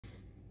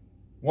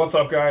What's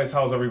up, guys?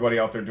 How's everybody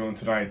out there doing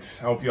tonight?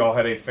 I hope you all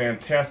had a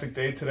fantastic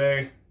day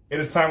today. It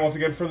is time once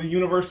again for the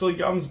Universal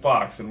Yums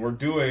box, and we're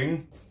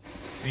doing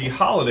the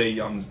Holiday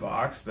Yums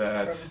box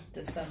that... From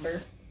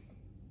December.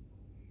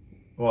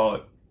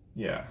 Well,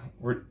 yeah,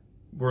 we're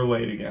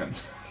late again.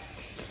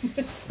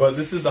 But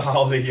this is the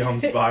Holiday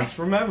Yums box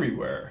from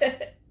everywhere.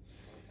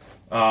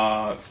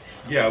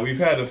 Yeah, we've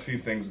had a few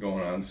things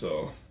going on,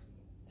 so...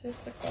 Just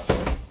a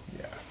couple.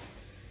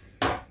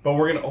 Yeah. But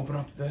we're going to open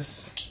up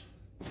this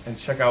and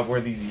check out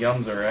where these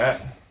Yums are at.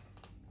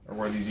 Or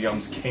where these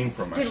Yums came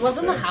from, Dude,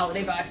 wasn't the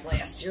holiday box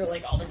last year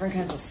like all different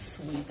kinds of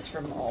sweets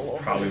from all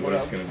over? Probably what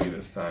it's going to be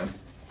this time.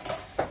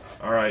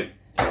 Alright.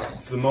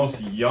 It's the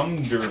most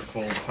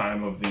yumderful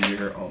time of the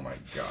year. Oh my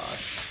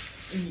gosh.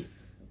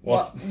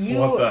 What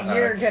the heck?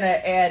 You're going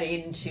to add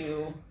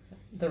into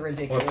the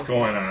ridiculous. What's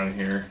going on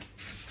here?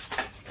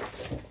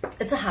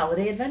 It's a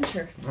holiday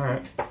adventure.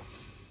 Alright.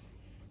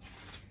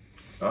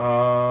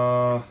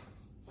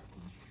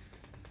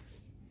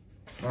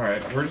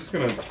 Alright, we're just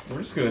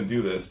gonna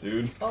do this,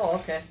 dude. Oh,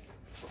 okay.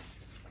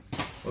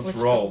 Let's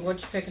roll.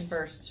 Which picking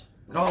first?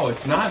 No,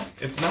 it's not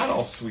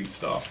all sweet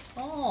stuff.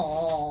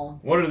 Oh.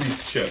 What are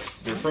these chips?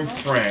 They're from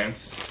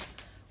France.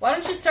 Why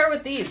don't you start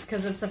with these?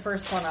 Because it's the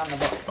first one on the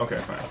book. Okay,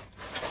 fine.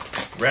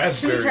 Raspberry.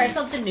 Should we try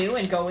something new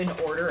and go in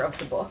order of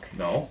the book?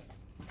 No.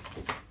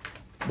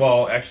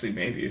 Well, actually,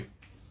 maybe.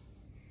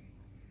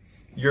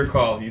 Your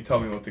call. You tell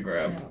me what to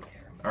grab. I don't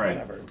care. Alright.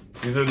 Whatever.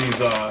 These are these,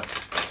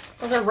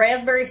 Those are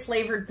raspberry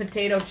flavored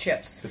potato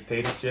chips.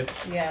 potato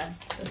chips. Yeah.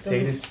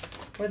 Potatoes.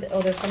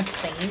 Oh, they're from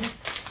Spain?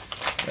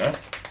 Yeah.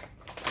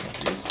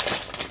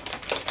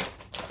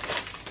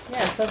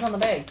 Yeah, it says on the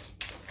bag.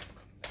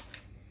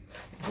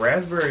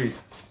 Raspberry.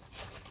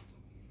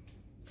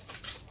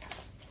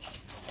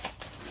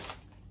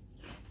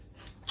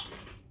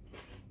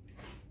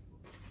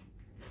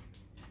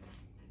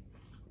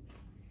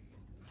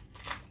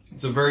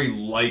 It's a very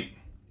light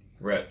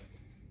red.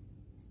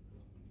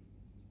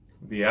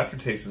 The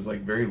aftertaste is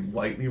like very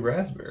lightly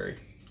raspberry.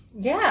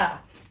 Yeah,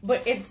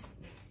 but it's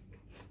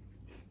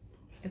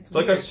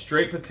like a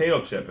straight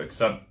potato chip,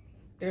 except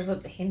there's a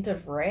hint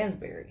of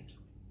raspberry.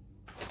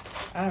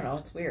 I don't know,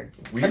 it's weird.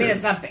 Weird. I mean,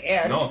 it's not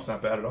bad. No, it's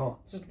not bad at all.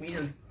 It's just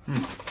weird.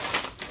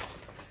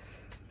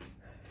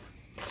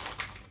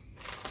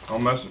 Oh,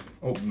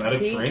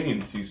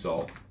 Mediterranean sea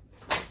salt.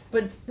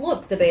 But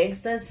look, the bag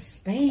says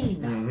Spain.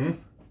 Mm-hmm.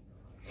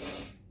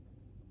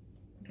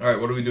 All right,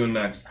 what are we doing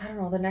next? I don't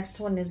know. The next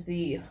one is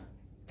the,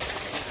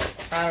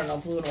 I don't know,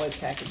 blue and white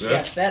package. This?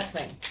 Yes, that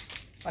thing.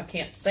 I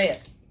can't say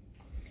it.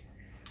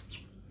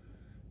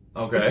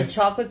 Okay. It's a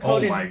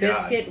chocolate-coated God.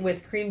 biscuit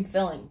with cream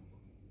filling.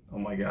 Oh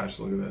my gosh,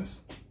 look at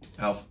this.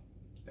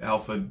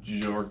 Alpha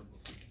Jor.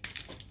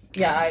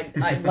 Yeah,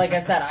 I like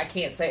I said, I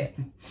can't say it.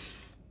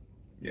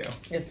 Yeah.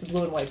 It's the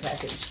blue and white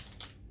package.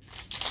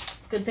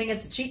 Good thing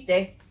it's a cheat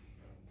day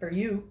for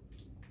you.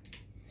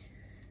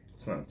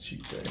 It's not a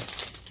cheat day.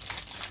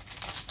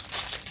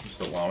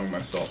 Just allowing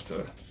myself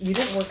to... You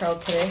didn't work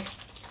out today.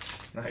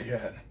 Not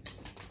yet.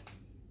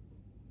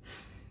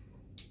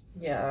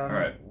 Yeah. All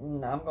right.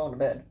 No, I'm going to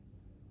bed.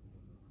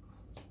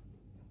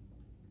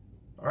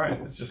 All right.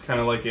 It's just kind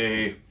of like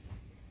a...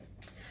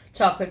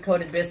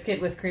 Chocolate-coated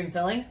biscuit with cream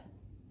filling?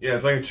 Yeah,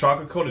 it's like a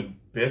chocolate-coated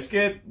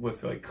biscuit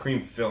with like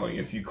cream filling.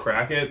 If you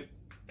crack it...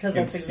 Because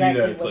that's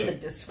exactly what the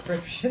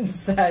description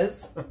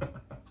says.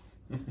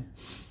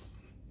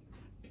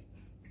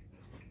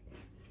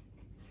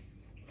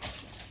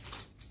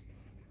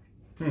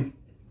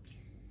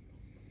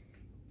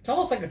 It's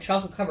almost like a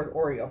chocolate-covered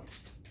Oreo.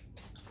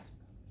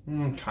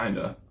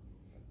 Kinda.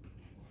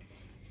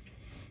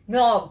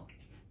 No.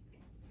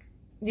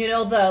 You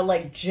know the,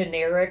 like,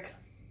 generic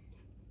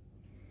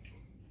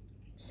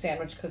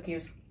sandwich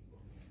cookies?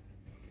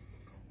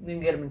 You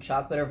can get them in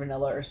chocolate or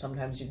vanilla, or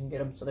sometimes you can get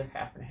them so they're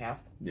half and half.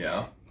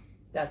 Yeah.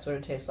 That's what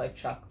it tastes like,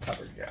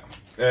 chocolate-covered. Yeah.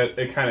 It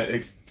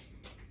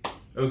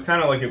was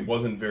kind of like it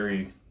wasn't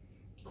very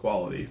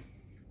quality.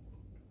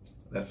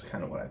 That's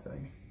kind of what I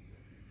think.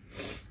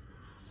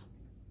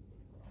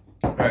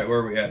 Alright, where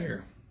are we at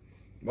here?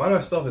 Why do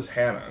I still have this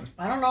hat on?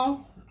 I don't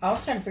know. I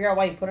was trying to figure out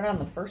why you put it on in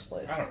the first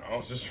place. I don't know. I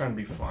was just trying to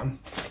be fun.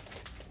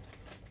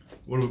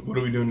 What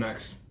are we doing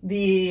next?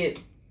 The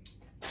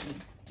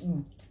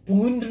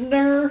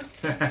Bündner.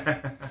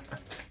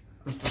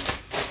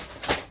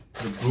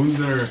 The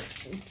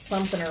Bündner.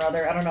 Something or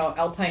other. I don't know.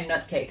 Alpine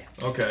nut cake.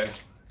 Okay.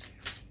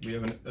 We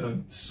have a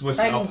Swiss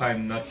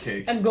Alpine nut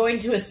cake. I'm going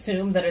to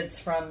assume that it's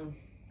from...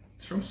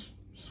 It's from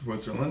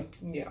Switzerland.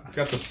 Yeah. It's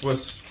got the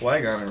Swiss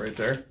flag on it right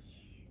there.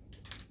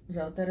 Is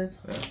that what that is?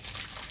 Yeah.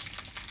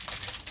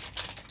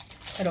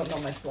 I don't know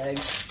my flags.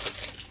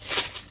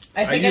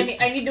 I think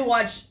I need to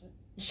watch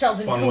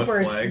Sheldon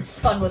Cooper's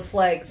Fun with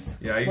Flags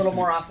a little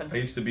more often. I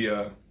used to be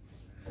a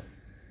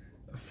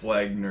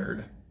flag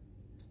nerd.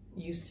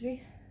 Used to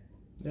be?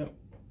 Yep.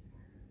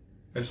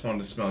 I just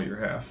wanted to smell your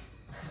half.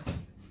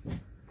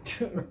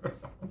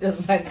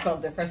 Does mine smell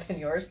different than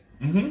yours?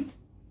 Mm-hmm.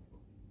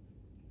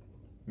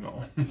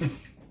 No.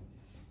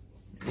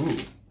 Ooh.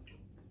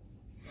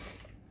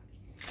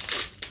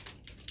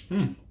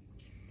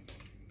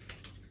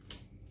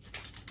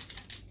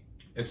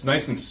 It's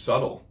nice and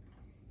subtle.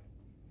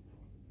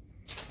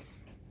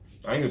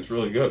 I think it's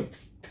really good.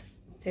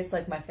 Tastes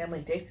like my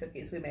family date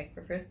cookies we make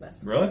for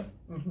Christmas. Really?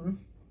 Mm-hmm.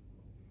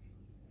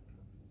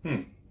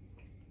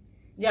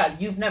 Yeah,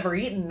 you've never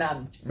eaten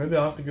them. Maybe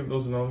I'll have to give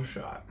those another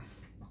shot.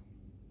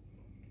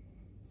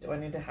 Do I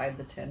need to hide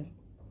the tin?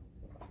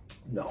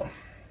 No.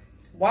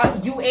 Wow,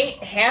 you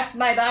ate half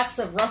my box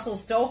of Russell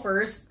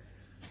Stouffer's.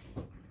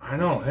 I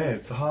know. Hey,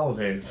 it's the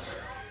holidays.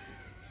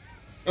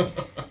 All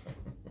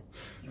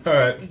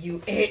right.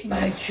 You ate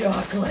my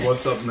chocolate.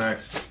 What's up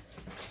next?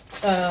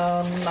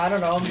 I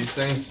don't know. These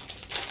things?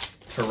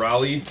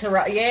 Taralli?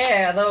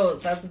 Yeah,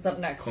 those. That's what's up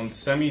next.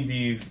 Consemi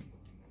di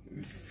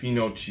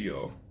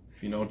Finocchio.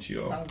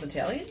 Finocchio. Sounds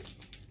Italian?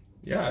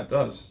 Yeah, it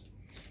does.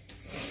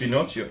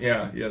 Finocchio.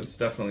 Yeah, it's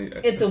definitely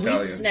It's Italian. a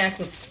wheat snack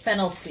with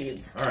fennel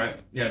seeds. All right.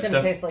 Yeah, it's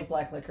gonna taste like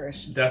black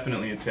licorice.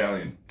 Definitely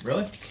Italian.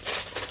 Really?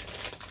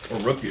 Or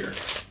root beer.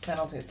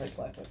 Fennel tastes like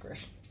black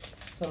licorice.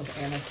 So does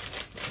anise.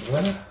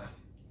 What?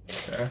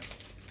 Okay.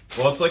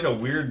 Well, it's like a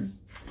weird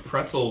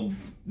pretzel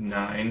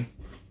 9.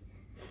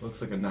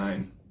 Looks like a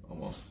 9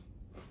 almost.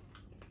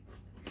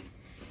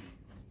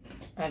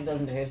 And it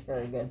doesn't taste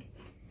very good.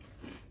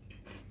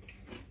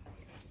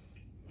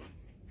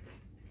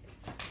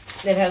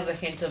 It has a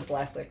hint of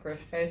black licorice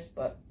taste,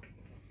 but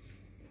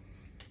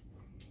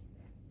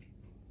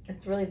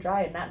it's really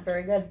dry and not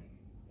very good.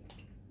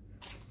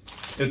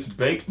 It's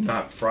baked,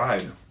 not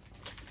fried.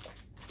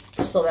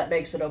 So that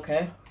makes it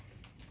okay.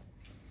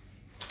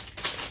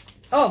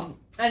 Oh,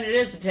 and it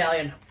is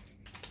Italian.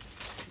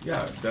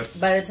 Yeah, that's...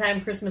 By the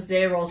time Christmas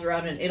Day rolls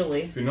around in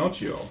Italy...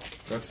 Finocchio.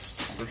 That's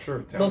for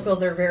sure Italian.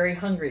 Locals are very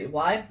hungry.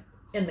 Why?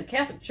 In the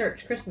Catholic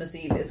Church, Christmas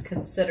Eve is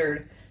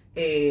considered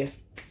a...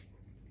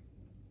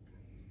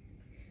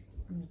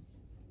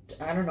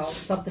 I don't know,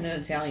 something in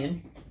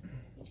Italian.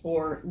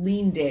 Or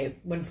lean day,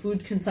 when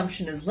food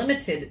consumption is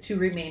limited to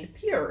remain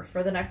pure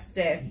for the next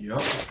day.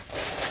 Yep.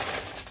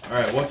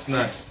 Alright, what's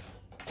next?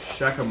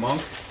 Shaka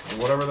Monk,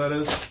 or whatever that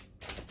is?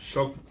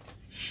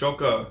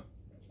 Shoka...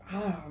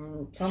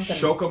 something.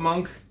 Shoka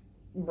Monk?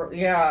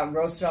 Yeah,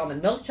 roasted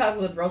almond. Milk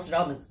chocolate with roasted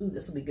almonds. Ooh,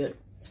 this will be good.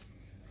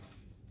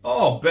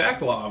 Oh,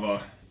 back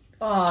lava.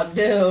 Oh,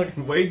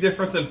 dude. Way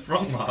different than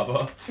front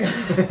lava.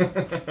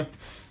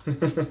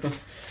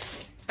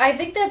 I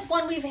think that's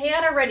one we've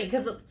had already,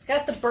 because it's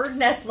got the bird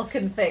nest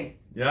looking thing.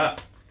 Yeah.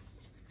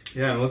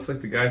 Yeah, it looks like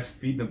the guy's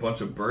feeding a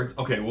bunch of birds.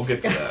 Okay, we'll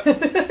get to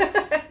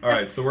that.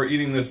 Alright, so we're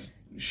eating this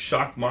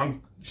Shaka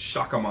Monk.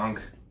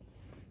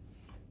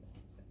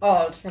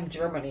 Oh, it's from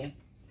Germany.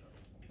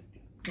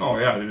 Oh,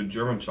 yeah, dude,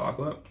 German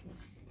chocolate.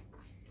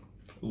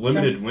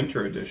 Limited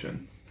winter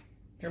edition.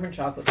 German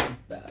chocolate's the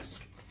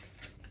best.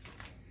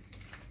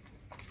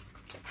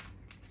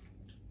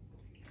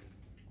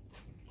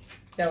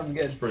 That one's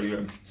good. It's pretty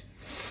good.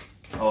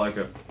 I like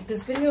it.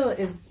 This video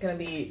is going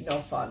to be no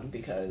fun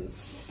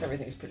because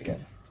everything's pretty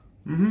good.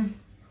 Mm-hmm.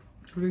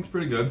 Everything's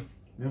pretty good.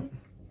 Yep.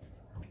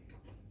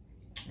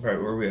 Alright,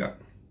 where are we at?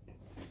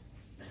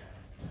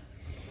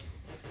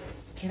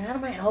 Get out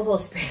of my elbow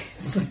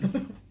space.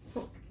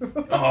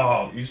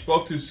 Oh, you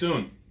spoke too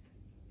soon.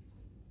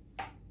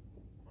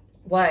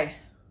 Why?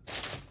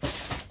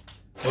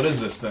 What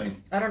is this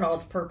thing? I don't know.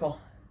 It's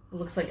purple. It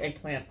looks like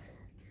eggplant.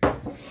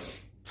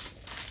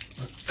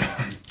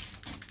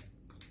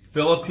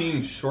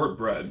 Philippine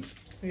shortbread.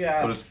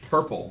 Yeah. But it's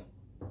purple.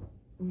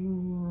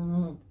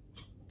 I'm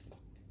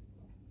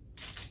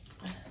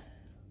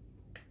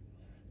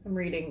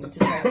reading to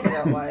try to figure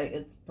out why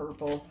it's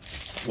purple.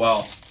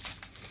 Well,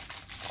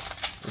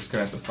 we're just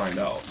going to have to find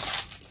out.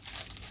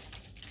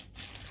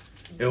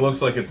 It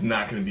looks like it's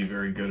not going to be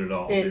very good at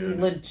all, It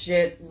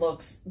legit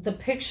looks... The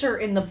picture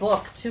in the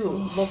book, too,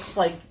 looks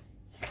like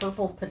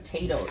purple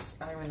potatoes.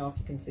 I don't even know if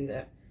you can see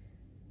that.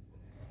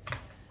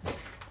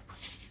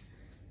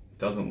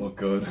 Doesn't look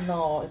good.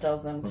 No, it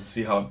doesn't. Let's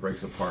see how it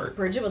breaks apart.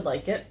 Bridget would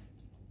like it.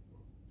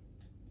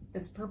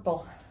 It's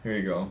purple. Here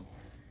you go.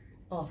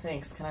 Oh,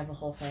 thanks. Can I have the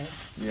whole thing?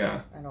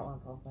 Yeah. I don't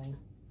want the whole thing.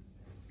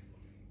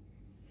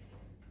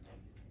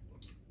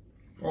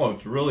 Oh,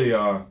 it's really,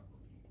 God,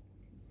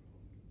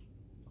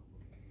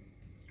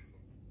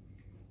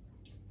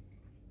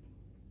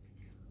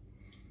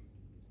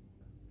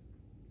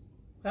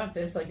 it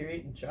tastes like you're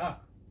eating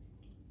chalk.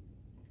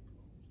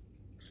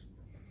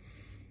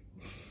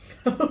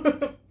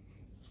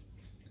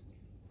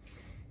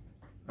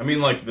 I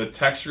mean, like, the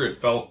texture,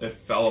 it fell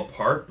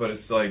apart, but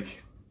it's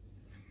like...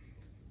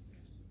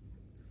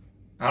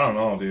 I don't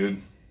know,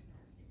 dude.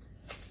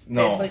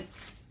 No. Like,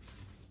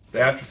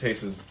 the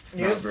aftertaste is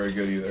not very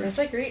good either. It's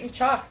like you're eating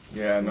chalk.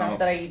 Yeah, no. Not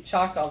that I eat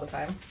chalk all the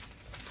time.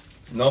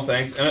 No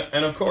thanks.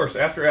 And of course,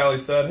 after Allie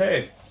said,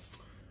 hey,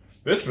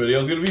 this video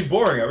is going to be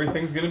boring.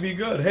 Everything's going to be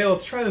good. Hey,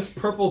 let's try this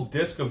purple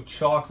disc of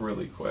chalk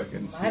really quick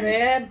and see. My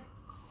bad.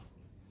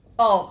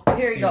 Oh,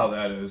 here you go. See how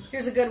that is.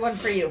 Here's a good one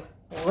for you.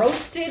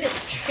 Roasted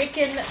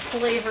chicken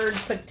flavored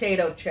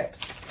potato chips.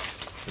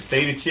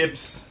 Potato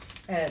chips.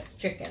 And it's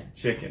chicken.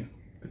 Chicken.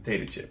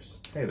 Potato chips.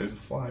 Hey, there's a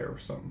fly or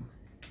something.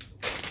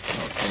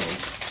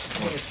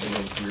 Oh, it's one of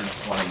those weird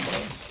flying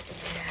bugs.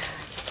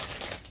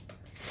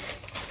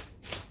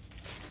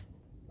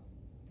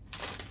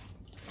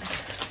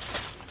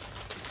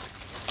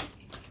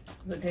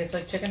 Does it taste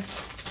like chicken?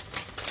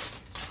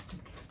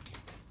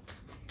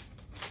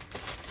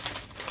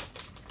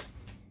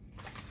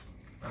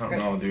 I don't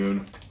know,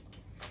 dude.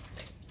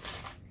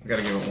 I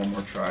gotta give it one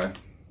more try.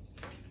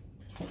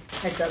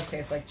 It does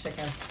taste like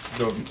chicken.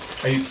 Dude,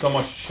 I eat so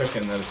much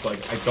chicken that it's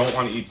like I don't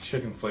want to eat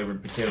chicken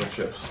flavored potato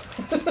chips.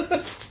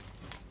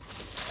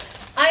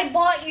 I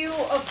bought you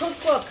a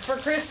cookbook for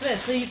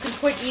Christmas so you can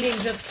quit eating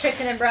just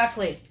chicken and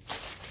broccoli.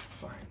 It's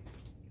fine.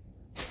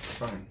 It's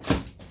fine.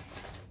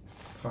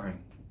 It's fine.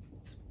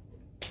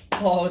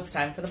 Oh, it's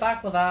time for the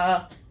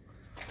baklava.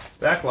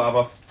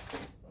 Baklava.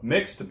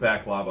 Mixed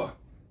baklava.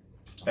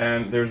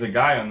 And there's a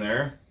guy on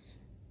there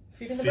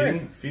Feeding the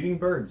birds. feeding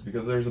birds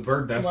because there's a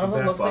bird nest. One of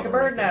them looks like a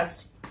bird right there.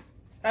 nest.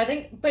 I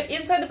think, but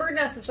inside the bird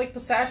nest, it's like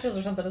pistachios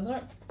or something, isn't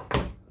it?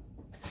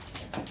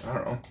 I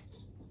don't know.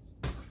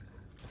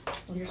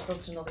 You're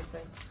supposed to know these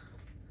things.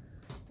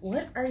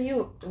 What are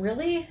you,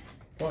 really?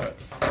 What?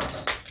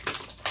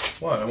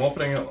 What? I'm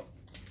opening it.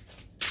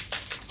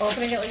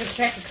 Opening it like a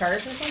pack of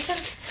cards or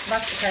something?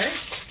 Box of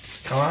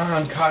cards? Come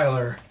on,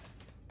 Kyler.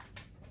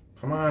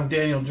 Come on,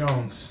 Daniel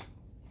Jones.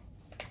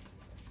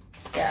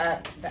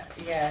 Yeah,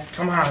 yeah.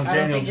 Come on, I don't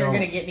Daniel think you're Jones.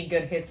 gonna get any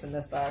good hits in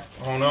this box.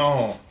 Oh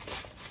no.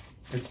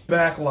 It's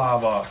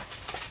baklava.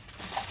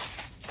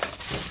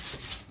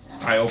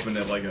 I opened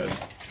it like a...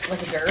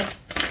 Like a dirt.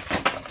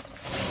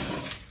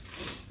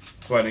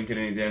 So I didn't get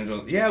any Daniel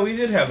Jones. Yeah, we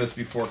did have this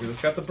before because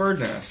it's got the bird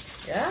nest.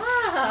 Yeah,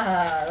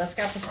 that's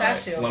got All right,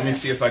 pistachio. let me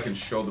see if I can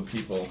show the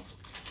people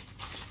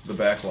the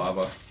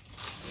baklava.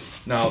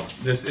 Now,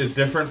 this is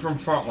different from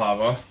front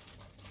lava.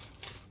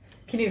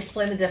 Can you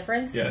explain the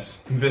difference? Yes,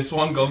 this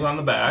one goes on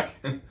the back.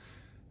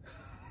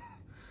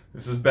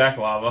 This is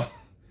baklava.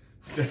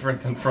 Different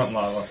than front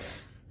lava.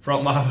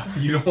 Front lava,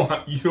 you don't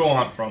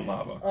want front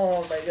lava.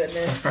 Oh my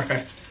goodness. All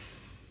right.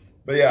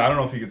 But yeah, I don't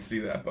know if you can see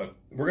that, but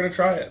we're gonna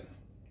try it.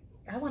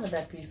 I wanted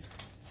that piece.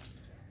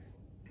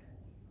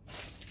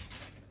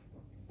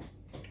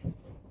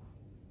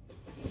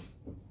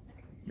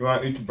 You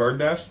want to eat the bird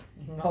nest?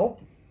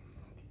 Nope.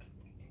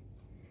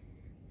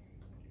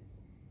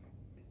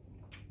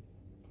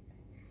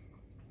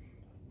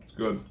 It's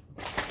good.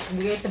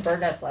 We ate the bird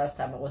nest last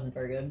time. It wasn't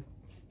very good.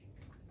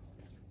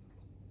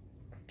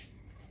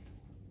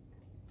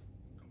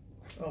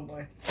 Oh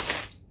boy.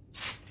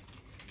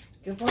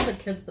 Give one of the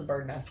kids the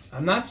bird nest.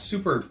 I'm not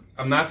super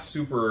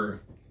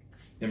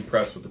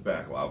impressed with the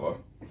baklava.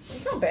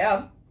 It's not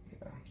bad.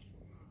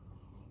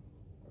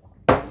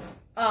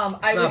 It's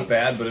I not would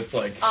bad, but it's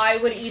like, I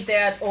would eat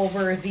that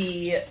over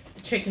the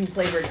chicken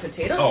flavored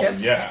potato oh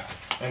chips. yeah,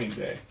 any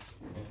day.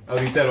 I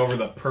would eat that over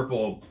the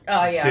purple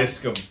Oh yeah.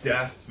 disc of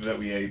death that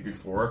we ate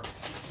before.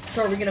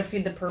 So are we gonna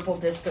feed the purple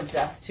disc of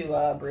death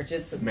to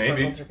Bridget since Maybe.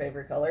 purple's her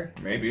favorite color?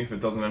 Maybe if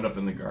it doesn't end up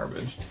in the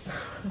garbage.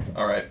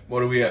 All right,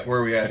 what are we at? Where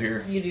are we at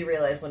here? You do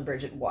realize when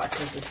Bridget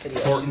watches this video,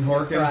 Horton she's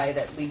gonna Horkin? cry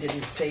that we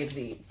didn't save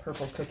the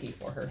purple cookie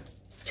for her.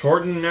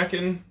 Torton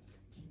Neckin.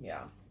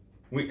 Yeah.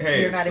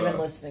 Hey, You're not it's, even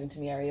listening to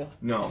me, are you?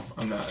 No,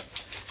 I'm not.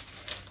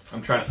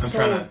 I'm trying So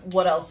to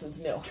what else is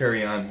new?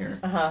 carry on here.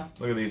 Uh-huh.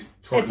 Look at these.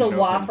 Torton It's a Neckin.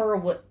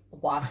 waffle.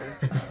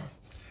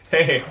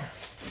 Hey,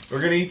 we're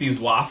gonna eat these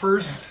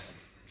wafers.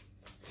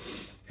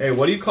 Hey,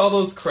 what do you call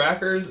those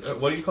crackers?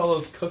 What do you call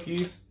those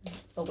cookies?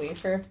 A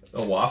wafer.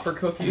 A wafer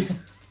cookie?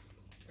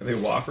 Are they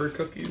wafer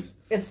cookies?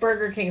 It's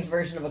Burger King's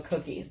version of a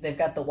cookie. They've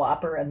got the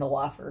Whopper and the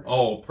wafer.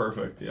 Oh,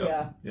 perfect. Yeah.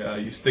 Yeah. Yeah.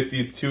 You stick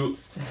these two.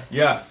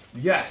 Yeah.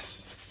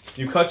 Yes.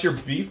 You cut your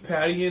beef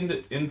patty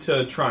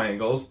into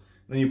triangles,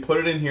 then you put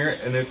it in here,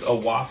 and it's a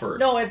wafer.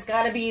 No, it's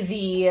got to be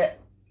the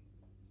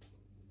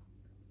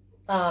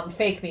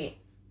fake meat.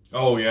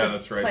 Oh yeah,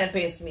 that's right.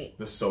 Plant-based meat.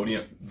 The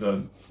sodium,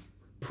 the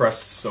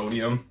pressed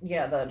sodium.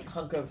 Yeah, the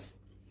hunk of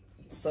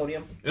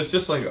sodium. It's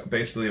just like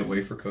basically a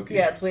wafer cookie.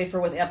 Yeah, it's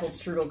wafer with apple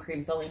strudel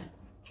cream filling.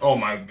 Oh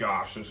my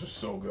gosh, this is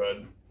so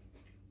good.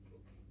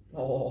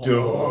 Oh.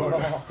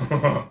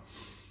 Dude.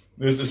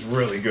 This is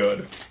really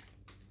good.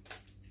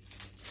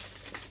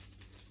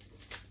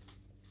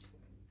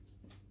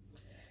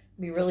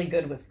 Be really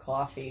good with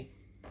coffee.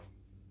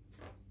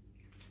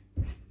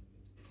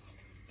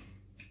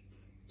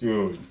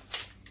 Dude.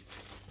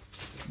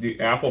 The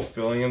apple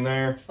filling in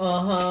there.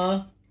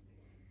 Uh-huh.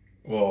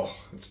 Oh,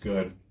 it's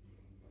good.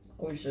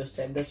 We should just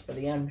save this for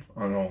the end.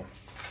 I know.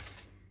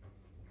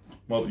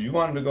 Well, you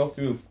wanted to go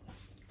through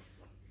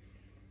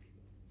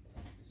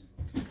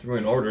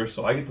an order,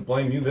 so I get to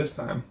blame you this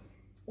time.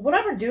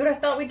 Whatever, dude. I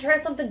thought we'd try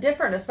something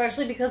different,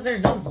 especially because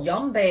there's no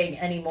Yum Bag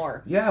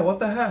anymore. Yeah, what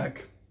the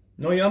heck?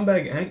 No Yum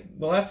Bag.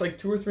 The last like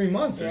 2 or 3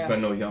 months, there's Yeah.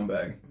 been no Yum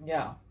Bag.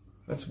 Yeah.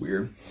 That's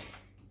weird.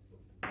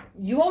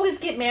 You always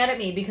get mad at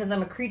me because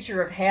I'm a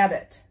creature of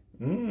habit.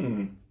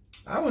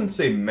 I wouldn't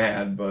say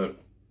mad, but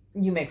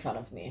You make fun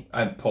of me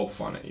I'd poke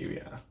fun at you,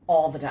 yeah.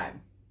 all the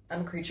time.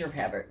 I'm a creature of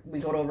habit. We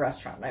go to a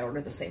restaurant and I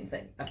order the same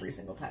thing every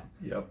single time.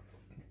 Yep.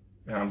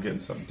 And I'm getting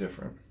something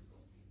different.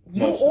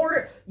 You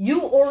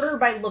order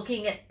by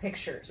looking at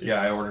pictures.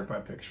 Yeah, I ordered by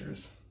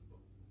pictures.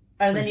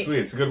 And then Pretty you, sweet.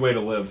 It's a good way to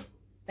live.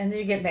 and then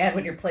you get mad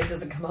when your plate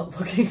doesn't come out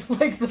looking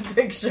like the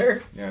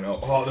picture. Yeah, I know.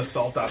 Oh, the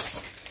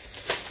saltas.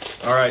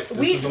 All right. This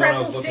Wheat is the one I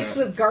was pretzel looking sticks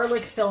at. with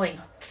garlic filling.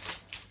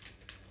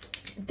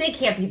 They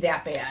can't be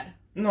that bad.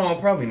 No,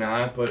 probably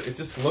not, but it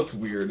just looked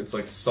weird. It's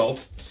like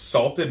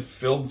salted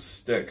filled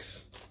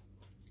sticks.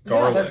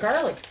 Garlic. No, they're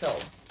garlic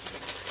filled.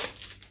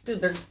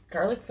 Dude, they're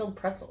garlic filled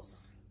pretzels.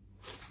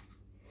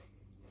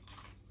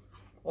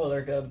 Oh,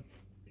 they're good.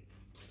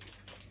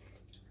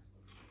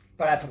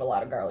 But I put a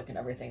lot of garlic in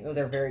everything. Oh,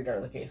 they're very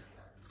garlicky.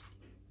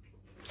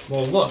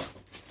 Well, look.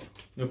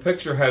 The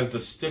picture has the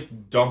stick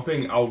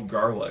dumping out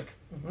garlic.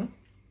 Mm-hmm.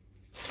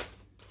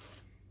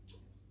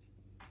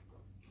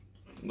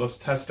 Let's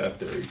test that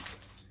theory.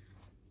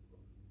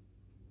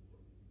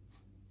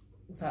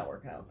 It's not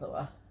working out so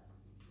well.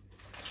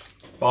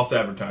 False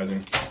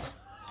advertising.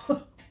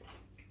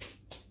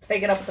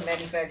 Take it up with the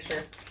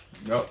manufacturer.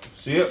 Yep.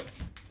 See it?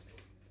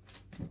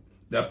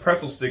 That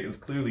pretzel stick is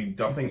clearly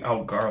dumping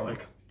out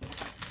garlic.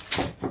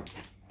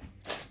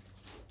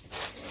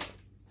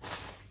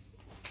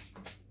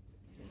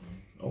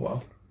 Oh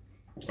well.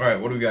 All right,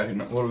 what do we got here?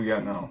 What do we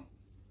got now?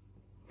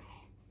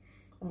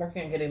 I'm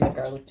working on getting the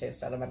garlic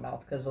taste out of my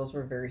mouth because those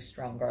were very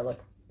strong garlic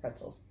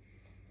pretzels.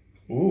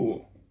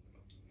 Ooh,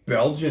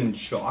 Belgian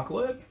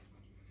chocolate.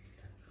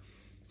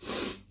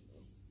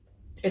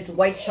 It's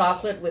white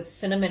chocolate with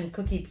cinnamon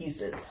cookie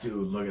pieces.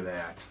 Dude, look at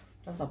that.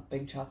 That's a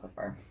big chocolate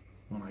bar.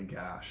 Oh my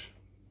gosh.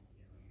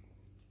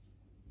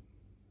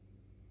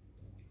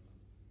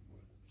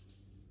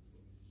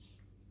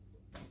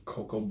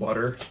 Cocoa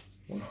butter,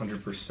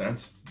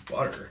 100%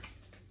 butter.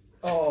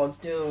 Oh,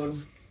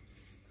 dude.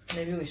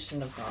 Maybe we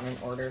shouldn't have gone in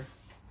order.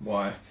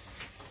 Why?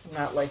 I'm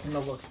not liking the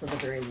looks of the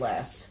very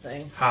last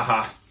thing.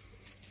 Haha.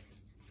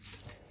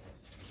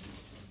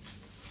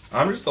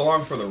 I'm just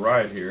along for the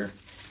ride here.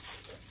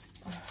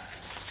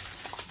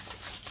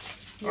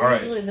 You're All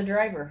right. usually the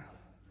driver.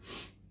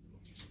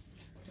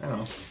 I don't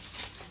know.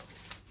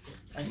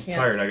 I I'm can't.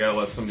 tired. I gotta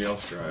let somebody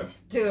else drive.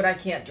 Dude, I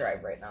can't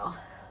drive right now.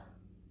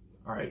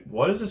 All right.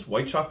 What is this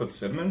white chocolate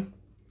cinnamon?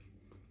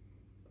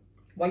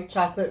 White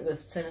chocolate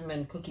with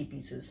cinnamon cookie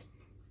pieces.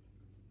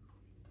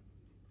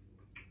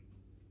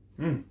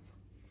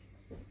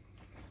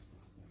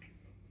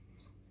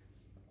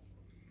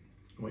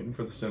 Waiting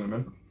for the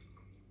cinnamon.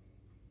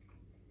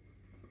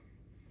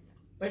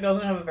 It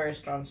doesn't have a very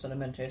strong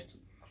cinnamon taste.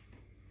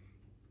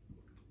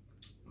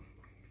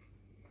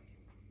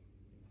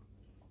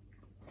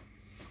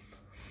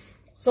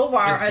 So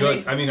far, It's I good.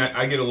 think. I mean,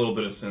 I get a little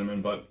bit of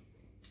cinnamon, but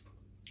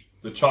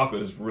the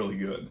chocolate is really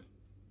good.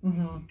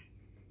 Mm-hmm.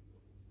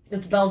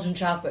 It's Belgian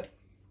chocolate.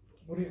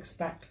 What do you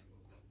expect?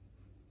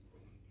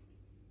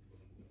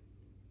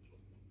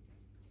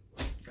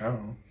 I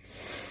don't know.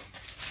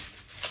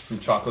 Some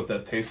chocolate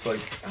that tastes like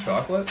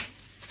chocolate?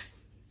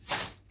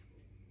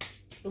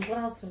 What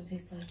else would it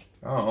taste like?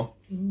 I don't know.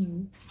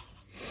 Mm-hmm.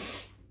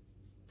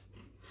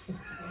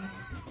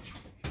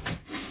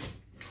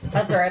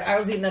 That's alright. I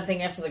was eating that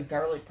thing after the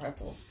garlic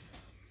pretzels.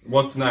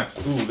 What's next?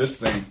 Ooh, this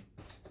thing.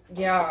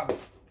 Yeah.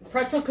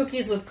 Pretzel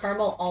cookies with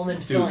caramel almond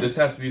Dude, filling. this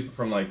has to be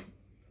from like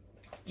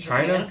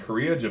China, Japan?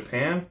 Korea,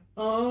 Japan.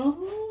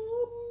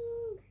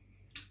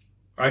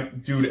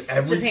 Dude,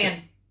 everything.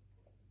 Japan.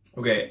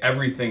 Okay,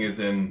 everything is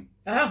in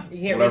Oh, you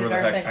can't whatever read the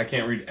a darn heck. thing. I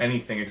can't read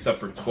anything except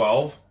for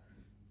 12,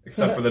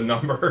 except for the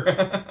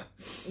number.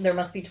 There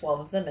must be 12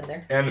 of them in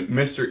there. And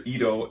Mr.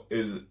 Ito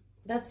is,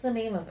 That's the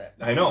name of it.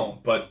 I know,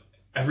 but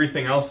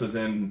everything else is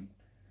in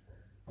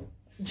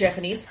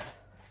Japanese.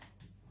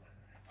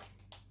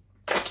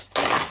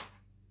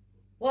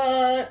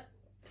 What?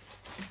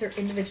 They're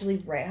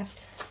individually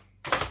wrapped?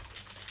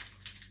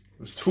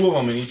 There's 2 of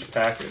them in each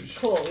package.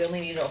 Cool, we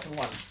only need to open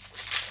one.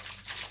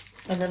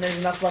 And then there's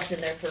enough left in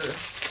there for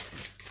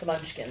the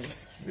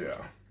munchkins. Yeah.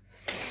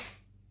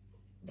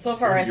 So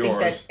far, Here's I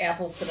think yours. that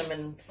apple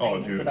cinnamon thing Oh,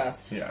 is dude. the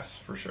best. Yes,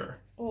 for sure.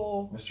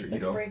 Oh, Mr. it's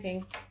Ito.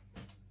 breaking.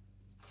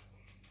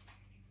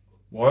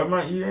 What am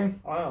I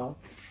eating? Oh.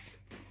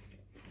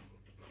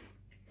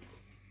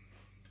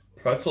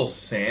 Pretzel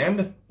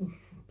sand?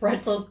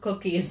 Pretzel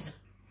cookies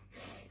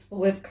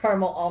with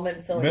caramel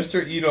almond filling.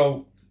 Mr.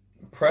 Ito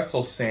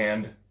pretzel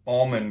sand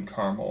almond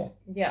caramel.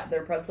 Yeah,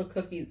 they're pretzel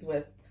cookies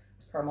with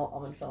caramel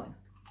almond filling.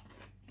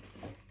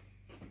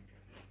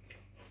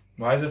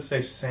 Why does it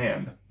say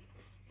sand?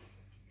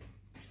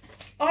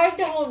 I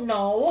don't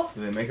know. Do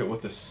they make it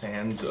with the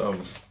sands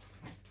of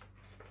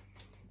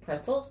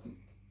Pretzels?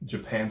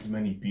 Japan's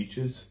many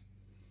beaches?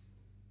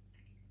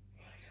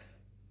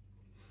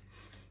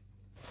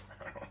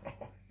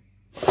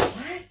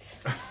 What?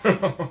 I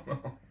don't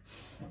know.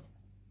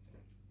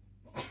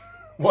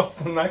 What's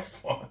the next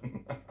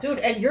one? Dude,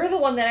 and you're the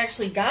one that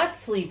actually got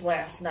sleep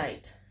last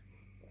night.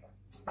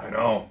 I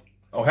know.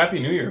 Oh, Happy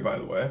New Year, by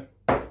the way.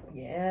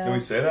 Yeah. Did we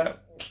say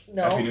that?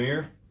 No. Happy New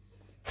Year?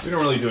 We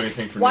don't really do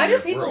anything for Why New Year.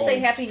 do people We're say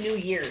old. Happy New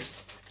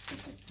Year's?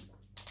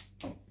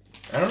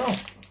 I don't know.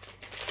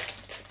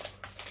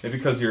 Maybe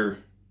because you're...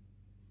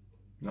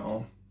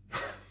 No.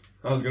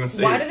 I was going to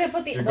say... Why do they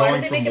put the? You're Why do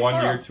going they from make it one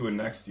plural? year to a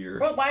next year.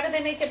 But why do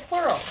they make it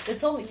plural?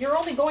 It's only you're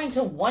only going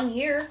to 1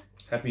 year.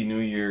 Happy New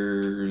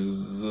Year's.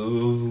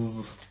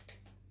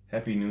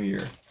 Happy New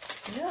Year.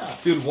 Yeah.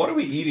 Dude, what are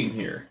we eating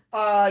here?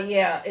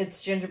 Yeah,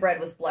 it's gingerbread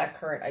with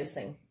blackcurrant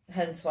icing.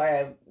 Hence why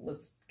I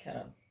was kind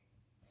of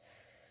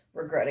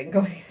regretting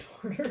going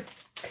in order.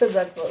 Because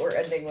that's what we're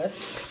ending with.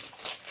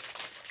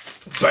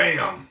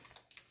 Bam!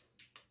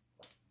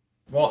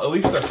 Well, at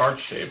least they're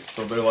heart-shaped,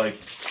 so they're like,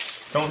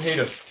 don't hate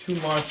us too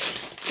much.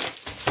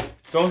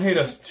 Don't hate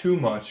us too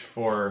much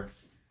for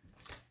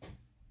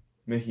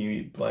making you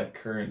eat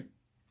blackcurrant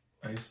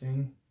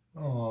icing.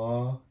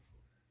 Aww.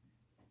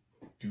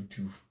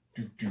 Doo-doo,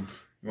 doo-doo.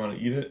 You want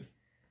to eat it?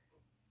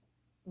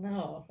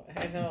 No,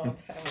 I don't.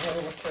 I'm a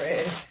little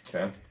afraid.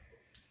 Okay.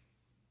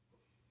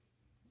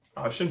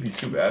 Oh, it shouldn't be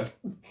too bad.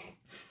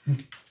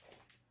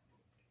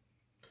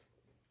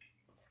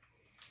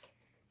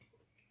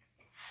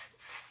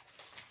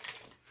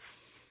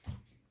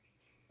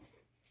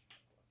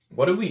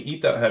 What did we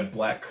eat that had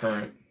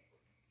blackcurrant?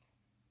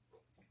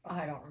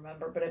 I don't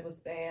remember, but it was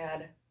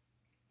bad.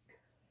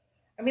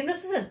 I mean,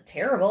 this isn't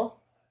terrible.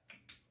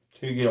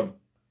 So you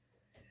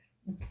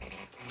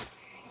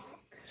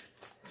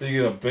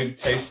get a big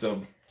taste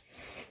of.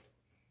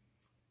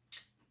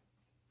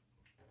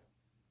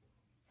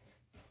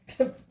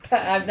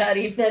 I'm not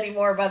eating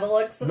anymore by the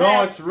looks of No,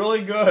 that. it's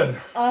really good.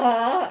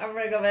 I'm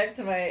gonna go back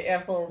to my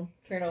apple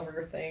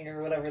turnover thing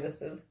or whatever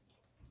this is.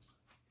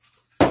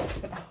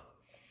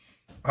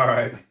 All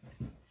right.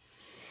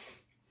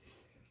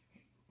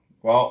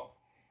 Well,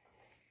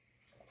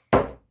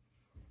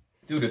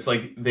 dude, it's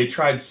like they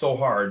tried so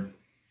hard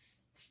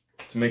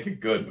to make it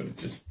good, but it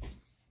just,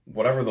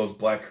 whatever those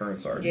black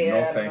currants are, Yeah, no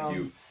I don't thank know.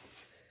 you.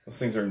 Those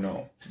things are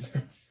no.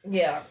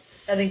 Yeah,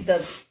 I think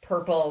the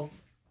purple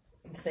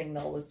thing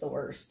though was the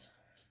worst.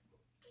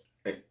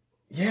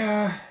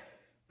 Yeah,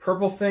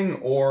 purple thing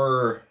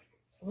or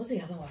What was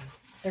the other one?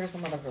 There was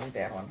another really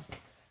bad one.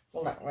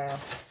 Well,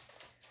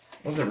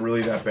 wasn't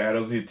really that bad. It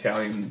was the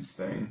Italian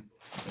thing.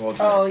 It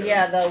wasn't oh that good.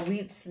 yeah, the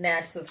wheat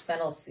snacks with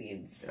fennel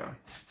seeds. Yeah,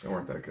 they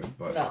weren't that good,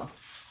 but No.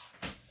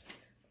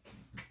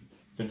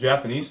 the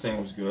Japanese thing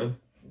was good.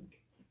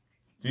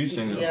 These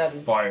things Yeah. are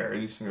fire.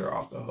 These things are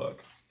off the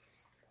hook.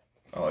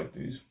 I like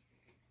these.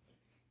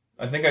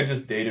 I think I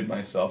just dated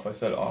myself. I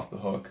said off the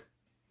hook.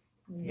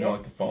 You know,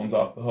 like the phone's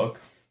off the hook.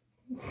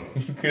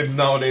 Kids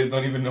nowadays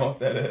don't even know what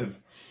that is.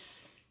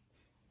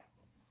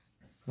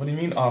 What do you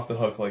mean off the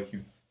hook? Like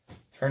you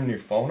turn your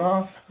phone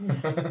off?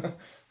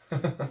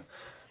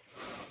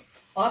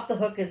 Off the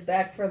hook is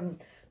back in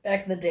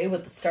the day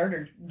with the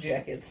starter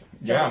jackets,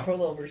 starter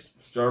pullovers.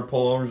 Starter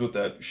pullovers with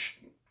that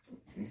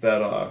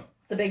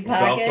The big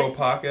pocket. Velcro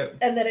pocket.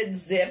 And then it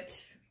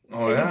zipped.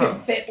 Oh and yeah. you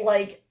could fit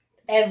like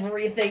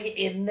everything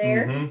in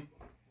there. Mm-hmm.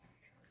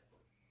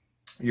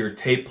 Your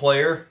tape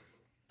player.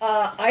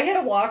 I had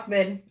a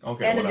Walkman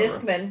Okay, and whatever. a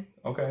Discman.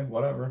 Okay,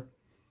 whatever.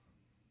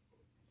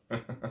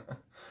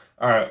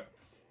 Alright.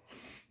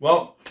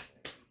 Well,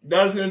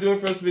 that is going to do it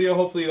for this video.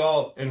 Hopefully you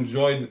all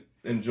enjoyed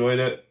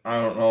it. I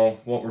don't know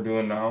what we're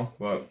doing now,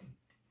 but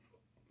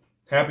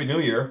Happy New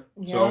Year.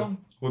 Yeah. So,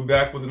 we'll be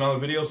back with another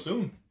video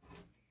soon.